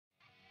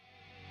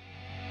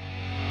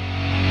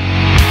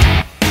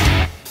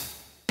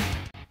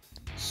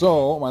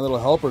So my little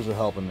helpers are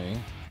helping me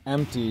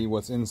empty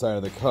what's inside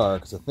of the car,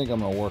 because I think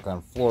I'm going to work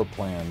on floor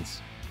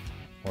plans,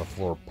 or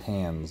floor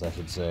pans I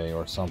should say,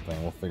 or something.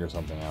 We'll figure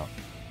something out.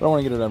 But I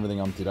want to get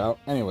everything emptied out.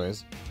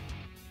 Anyways,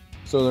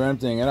 so they're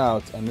emptying it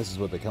out, and this is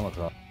what they come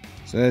across.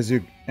 So as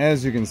you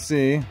can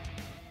see,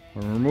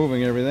 we're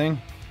removing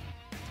everything,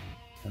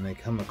 and they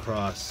come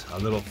across a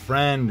little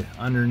friend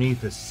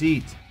underneath the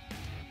seat,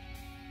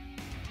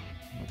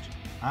 which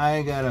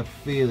I got a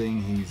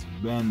feeling he's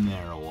been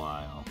there a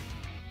while.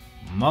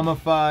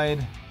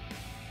 Mummified.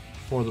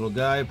 Poor little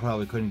guy,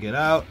 probably couldn't get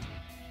out,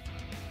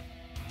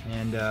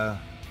 and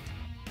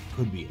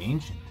could be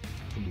ancient,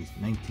 could be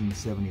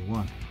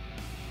 1971.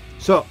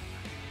 So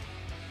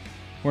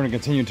we're going to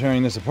continue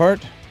tearing this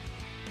apart,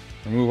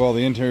 remove all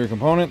the interior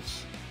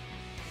components,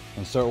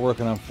 and start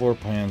working on floor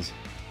plans.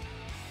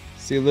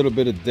 See a little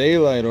bit of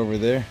daylight over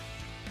there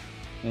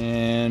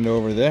and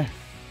over there,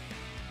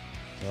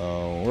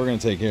 so we're going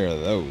to take care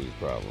of those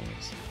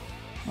problems.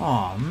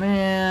 Oh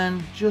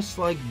man, just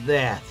like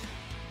that.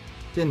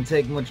 Didn't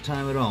take much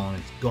time at all, and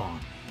it's gone.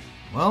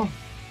 Well,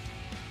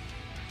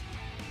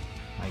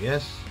 I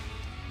guess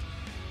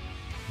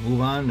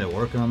move on to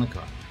working on the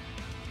car.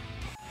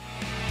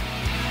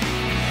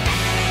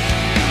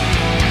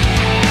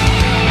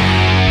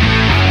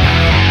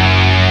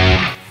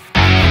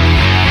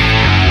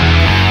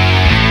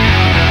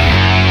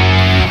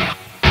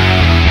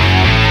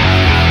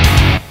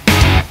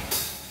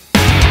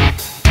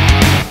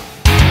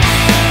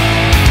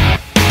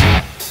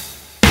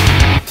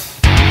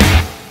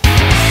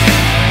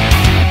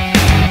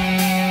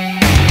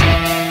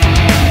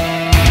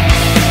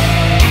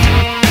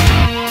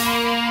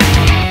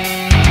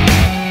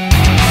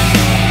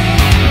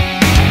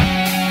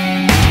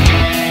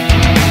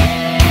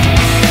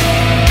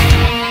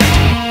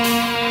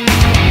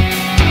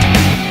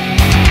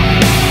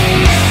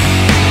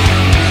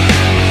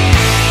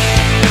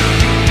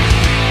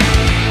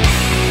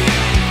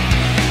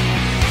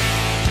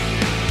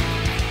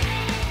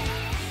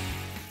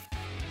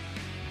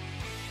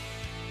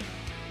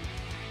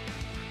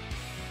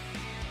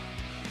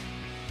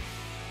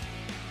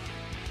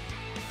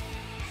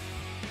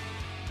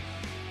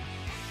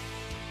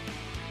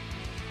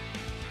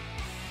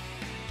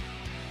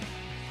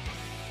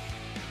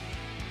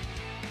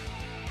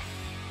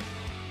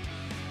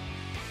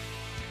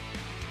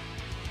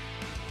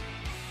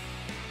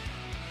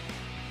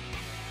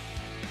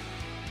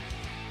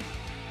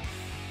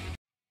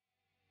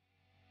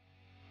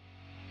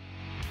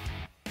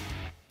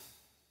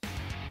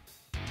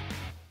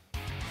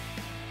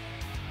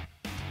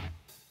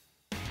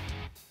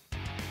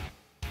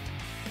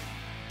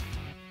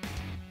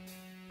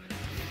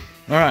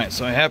 Alright,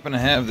 so I happen to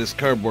have this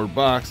cardboard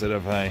box that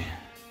if I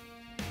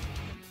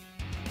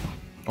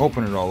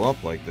open it all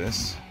up like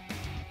this,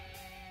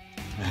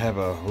 I have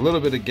a little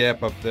bit of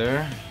gap up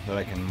there that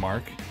I can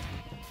mark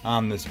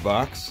on this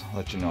box,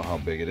 let you know how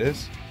big it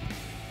is.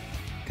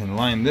 Can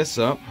line this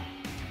up,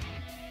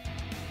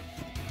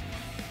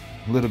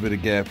 a little bit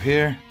of gap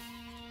here.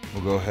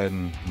 We'll go ahead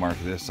and mark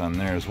this on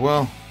there as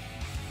well,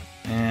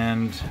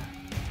 and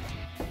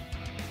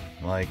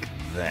like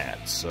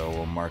that. So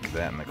we'll mark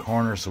that in the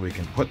corner so we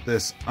can put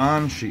this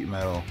on sheet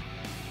metal,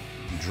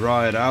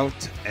 draw it out,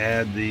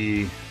 add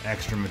the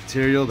extra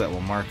material that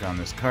we'll mark on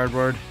this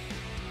cardboard,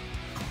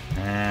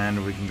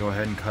 and we can go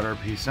ahead and cut our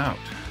piece out.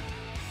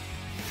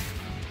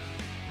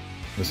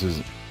 This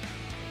is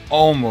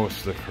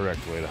almost the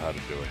correct way to how to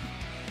do it,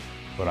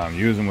 but I'm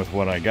using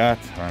what I got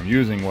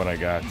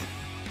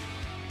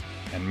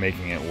and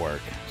making it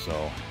work.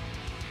 So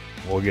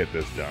we'll get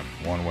this done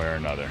one way or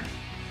another.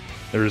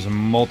 There's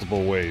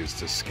multiple ways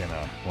to skin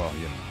a, well,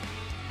 you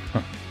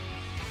know.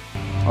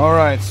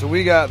 Alright, so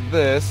we got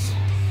this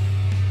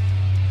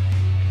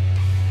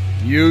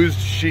used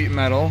sheet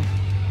metal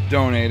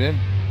donated.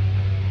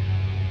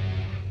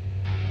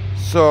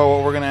 So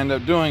what we're going to end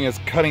up doing is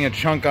cutting a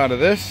chunk out of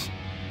this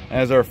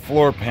as our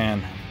floor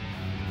pan.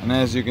 And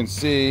as you can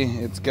see,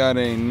 it's got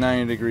a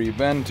 90-degree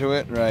bend to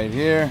it right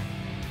here.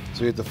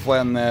 So you have to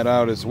flatten that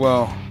out as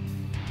well.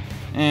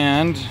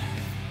 And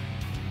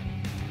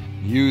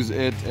use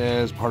it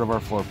as part of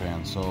our floor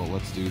pan. So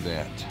let's do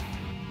that.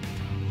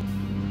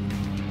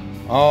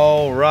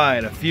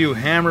 Alright, a few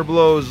hammer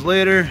blows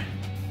later,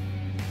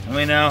 and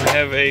we now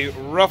have a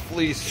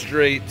roughly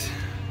straight,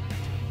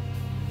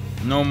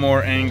 no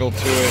more angle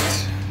to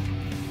it,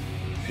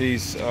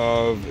 piece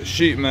of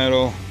sheet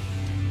metal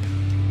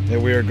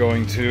that we are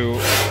going to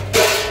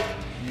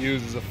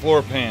use as a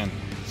floor pan.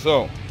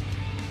 So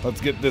let's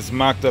get this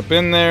mocked up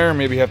in there,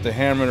 maybe have to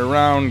hammer it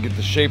around, get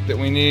the shape that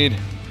we need,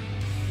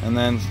 and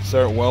then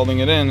start welding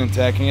it in and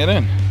tacking it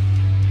in.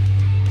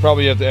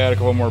 Probably have to add a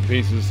couple more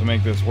pieces to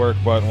make this work,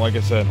 but like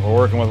I said, we're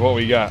working with what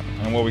we got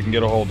and what we can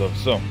get a hold of.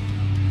 So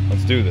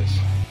let's do this.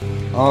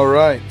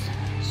 Alright,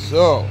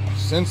 so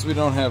since we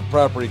don't have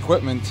proper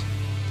equipment,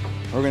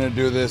 we're going to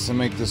do this and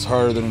make this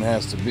harder than it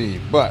has to be.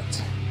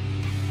 But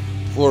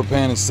floor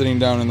pan is sitting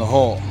down in the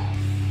hole.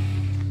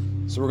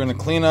 So we're going to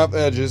clean up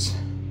edges,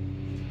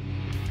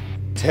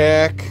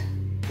 tack,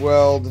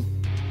 weld,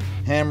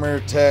 hammer,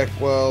 tack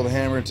weld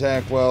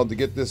to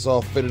get this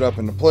all fitted up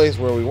into place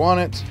where we want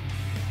it.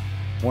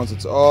 Once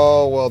it's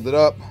all welded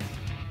up,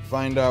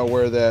 find out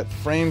where that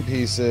frame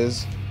piece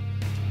is,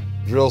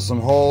 drill some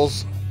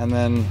holes, and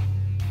then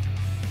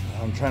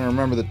I'm trying to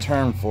remember the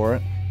term for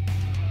it.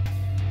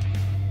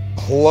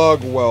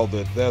 Plug weld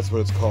it. That's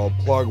what it's called.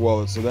 Plug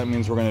weld it. So that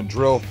means we're going to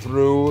drill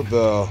through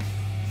the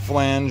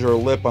flange or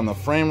lip on the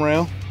frame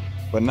rail,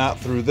 but not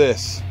through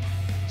this,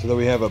 so that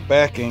we have a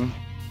backing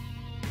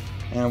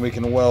and we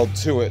can weld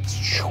to it.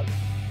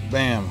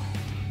 Bam.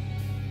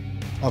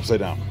 Upside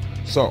down.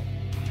 So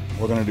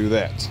we're going to do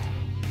that.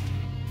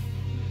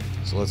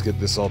 So let's get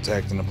this all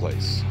tacked into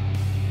place.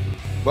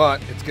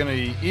 But it's going to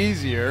be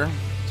easier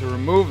to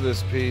remove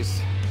this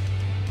piece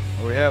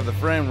where we have the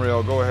frame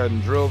rail. Go ahead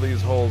and drill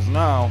these holes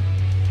now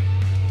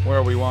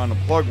where we want to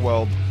plug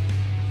weld,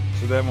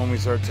 so that when we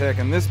start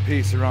tacking this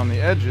piece around the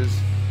edges,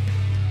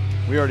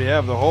 we already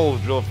have the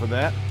holes drilled for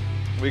that.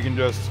 We can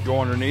just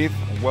go underneath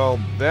and weld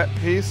that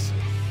piece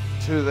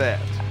to that.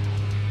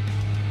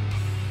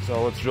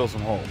 So let's drill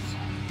some holes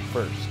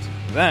first.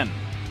 Then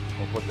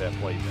we'll put that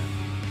plate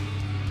in.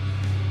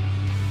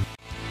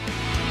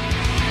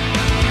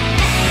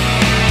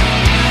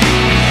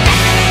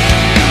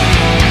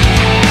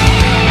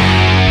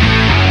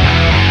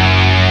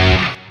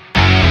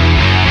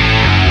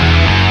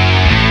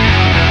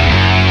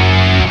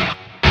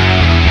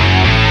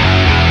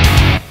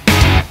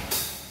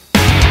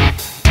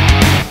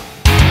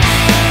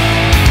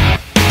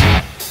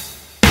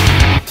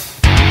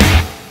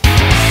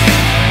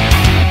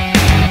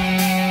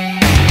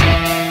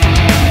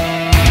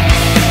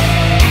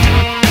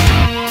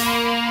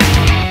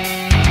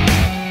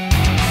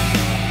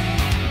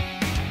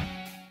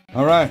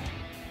 All right,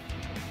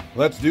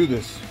 let's do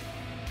this.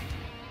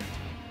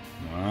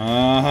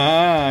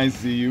 I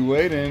see you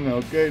waiting.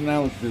 Okay,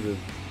 now let's do this.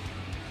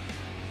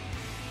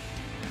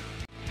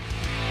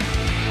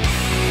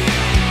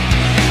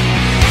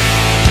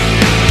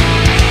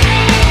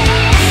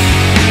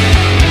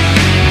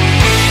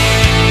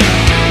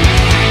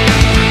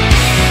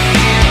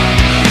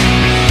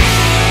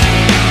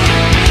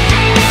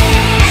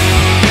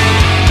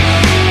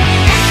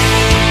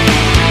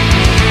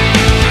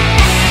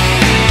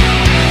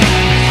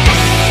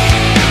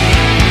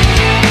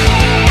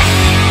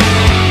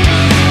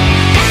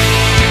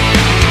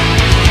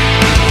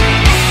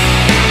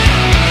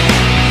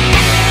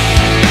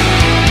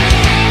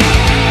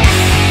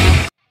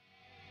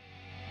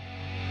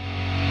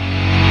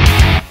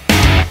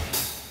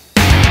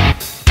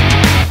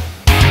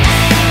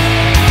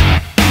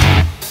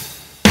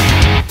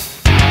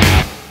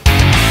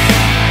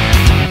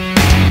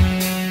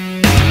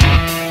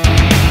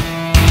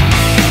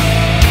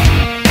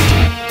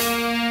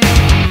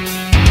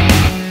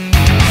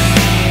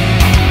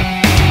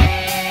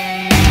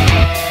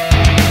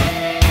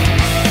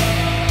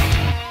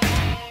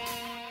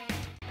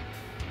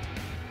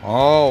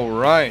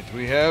 Alright,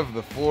 we have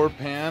the floor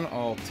pan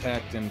all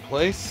tacked in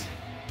place.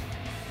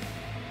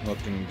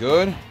 Looking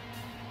good.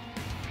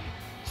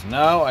 So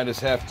now I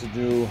just have to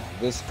do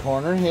this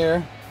corner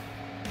here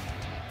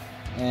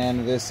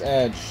and this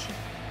edge.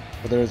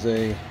 But there's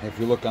if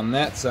you look on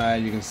that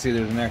side, you can see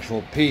there's an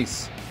actual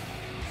piece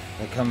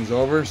that comes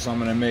over. So I'm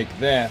going to make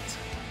that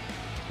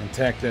and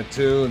tack that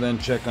too, then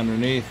check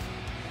underneath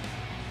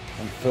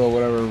and fill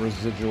whatever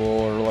residual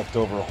or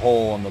leftover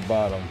hole on the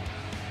bottom.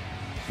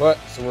 But,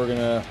 so we're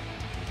gonna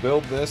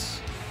build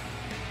this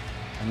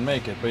and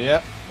make it. But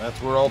yeah,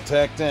 that's where all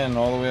tacked in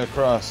all the way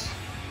across.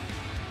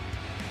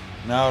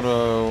 Now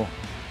to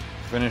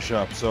finish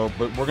up. So,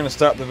 but we're gonna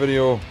stop the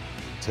video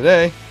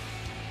today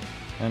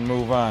and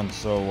move on.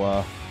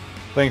 So,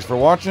 thanks for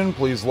watching.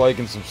 Please like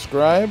and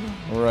subscribe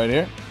right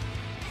here.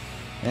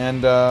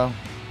 And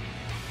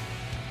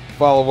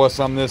follow us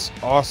on this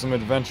awesome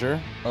adventure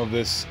of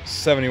this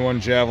 71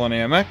 Javelin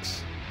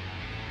AMX.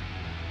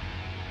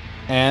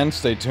 And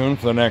stay tuned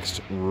for the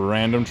next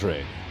random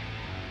trade.